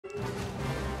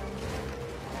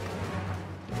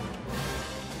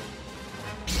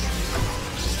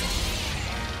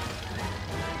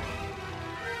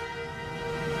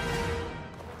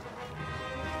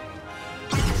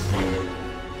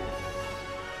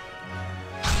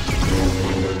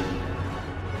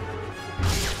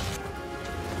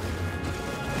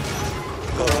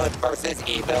versus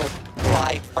evil,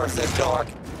 light versus dark,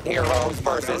 heroes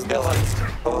versus villains.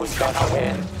 Who's gonna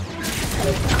win?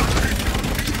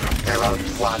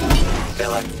 Heroes won,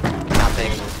 villains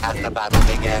nothing as the battle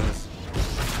begins.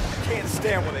 Can't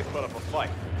stand when they put up a fight.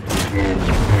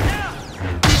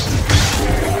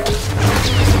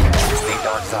 The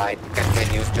dark side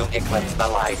continues to eclipse the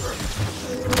light.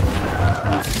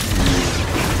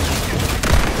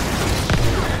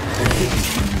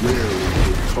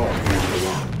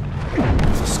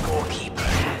 The scorekeeper.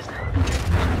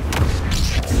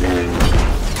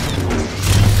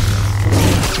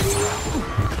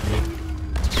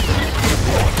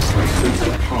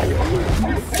 The power.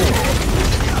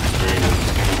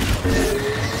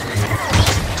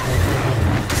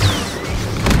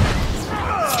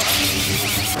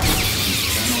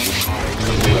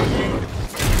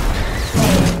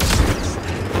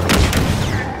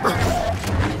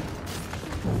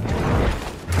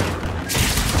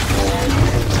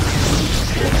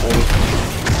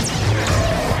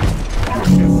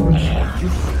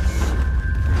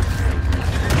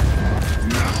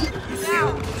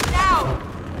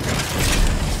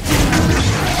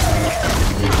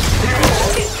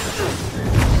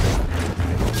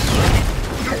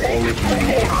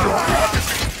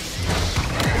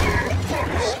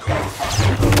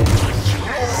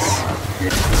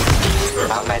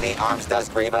 How many arms does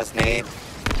Grievous need?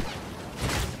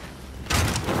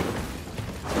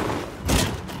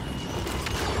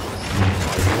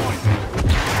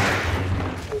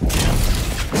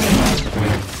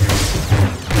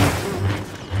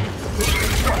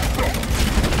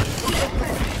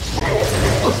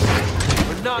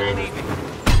 We're not leaving.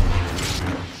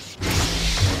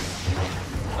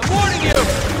 I'm warning you!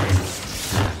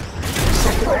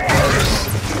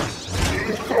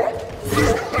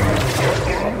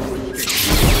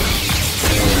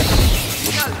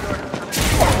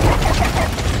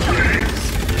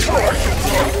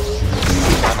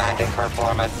 Commanding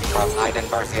performance from Iden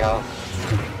Versio.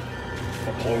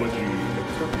 Apology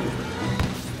accepted.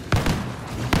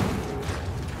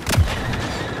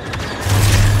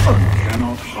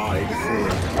 Cannot hide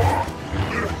forever.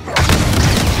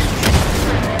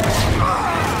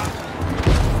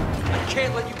 I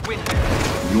can't let you win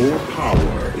here. Your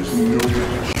power is no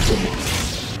match for mine.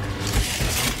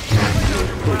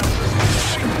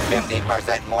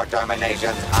 50% more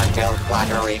terminations until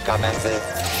flattery commences.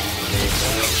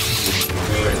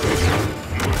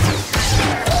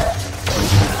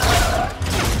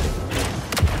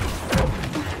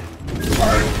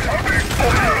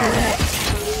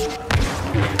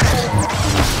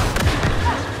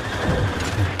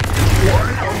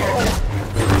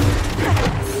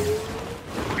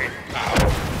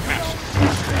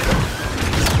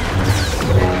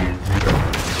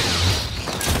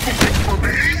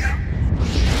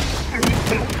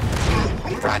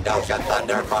 Trandoshan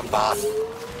thunder from boss.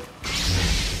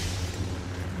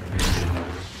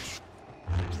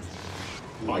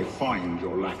 I find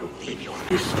your lack of faith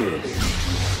disturbing.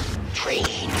 Train.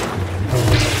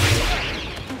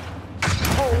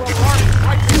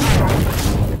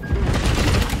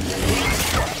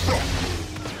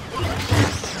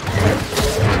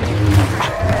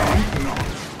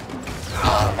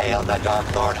 All hail the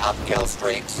Dark Lord of kill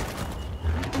streaks.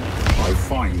 I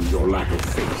find your lack of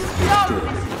faith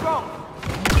disturbing.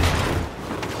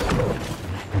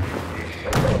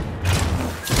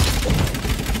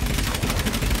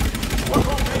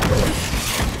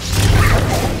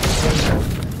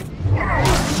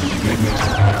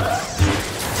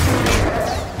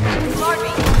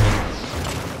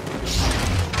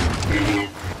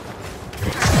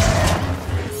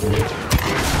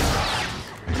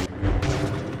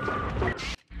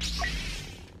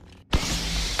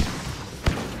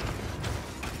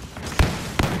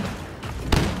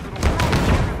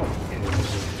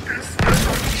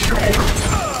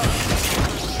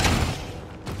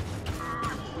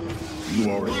 You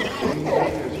are as hungry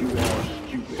as you are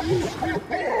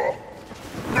stupid.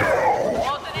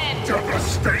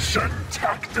 Devastation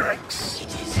tactics!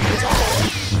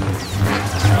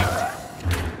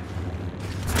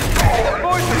 The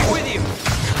force is with you!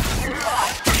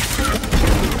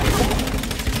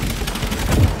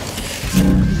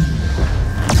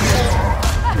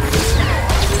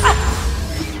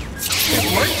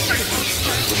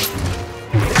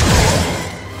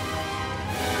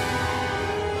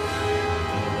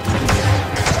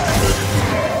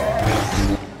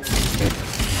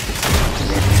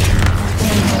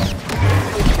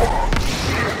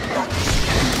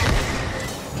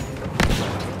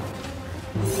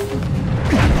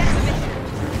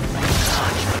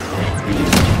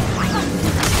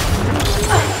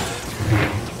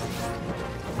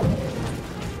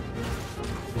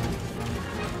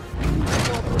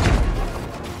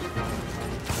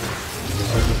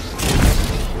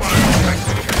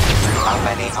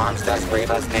 arms does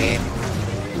Reva's need?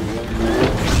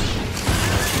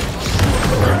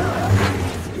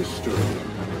 Disturb them.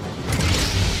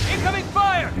 Incoming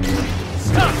fire!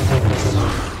 Stop!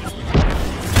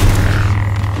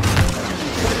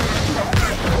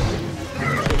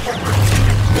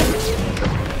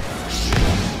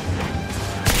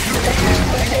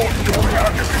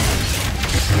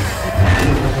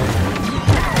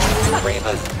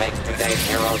 Reva's makes today's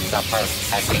hero suffer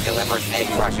as he delivers a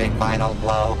crushing final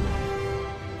blow.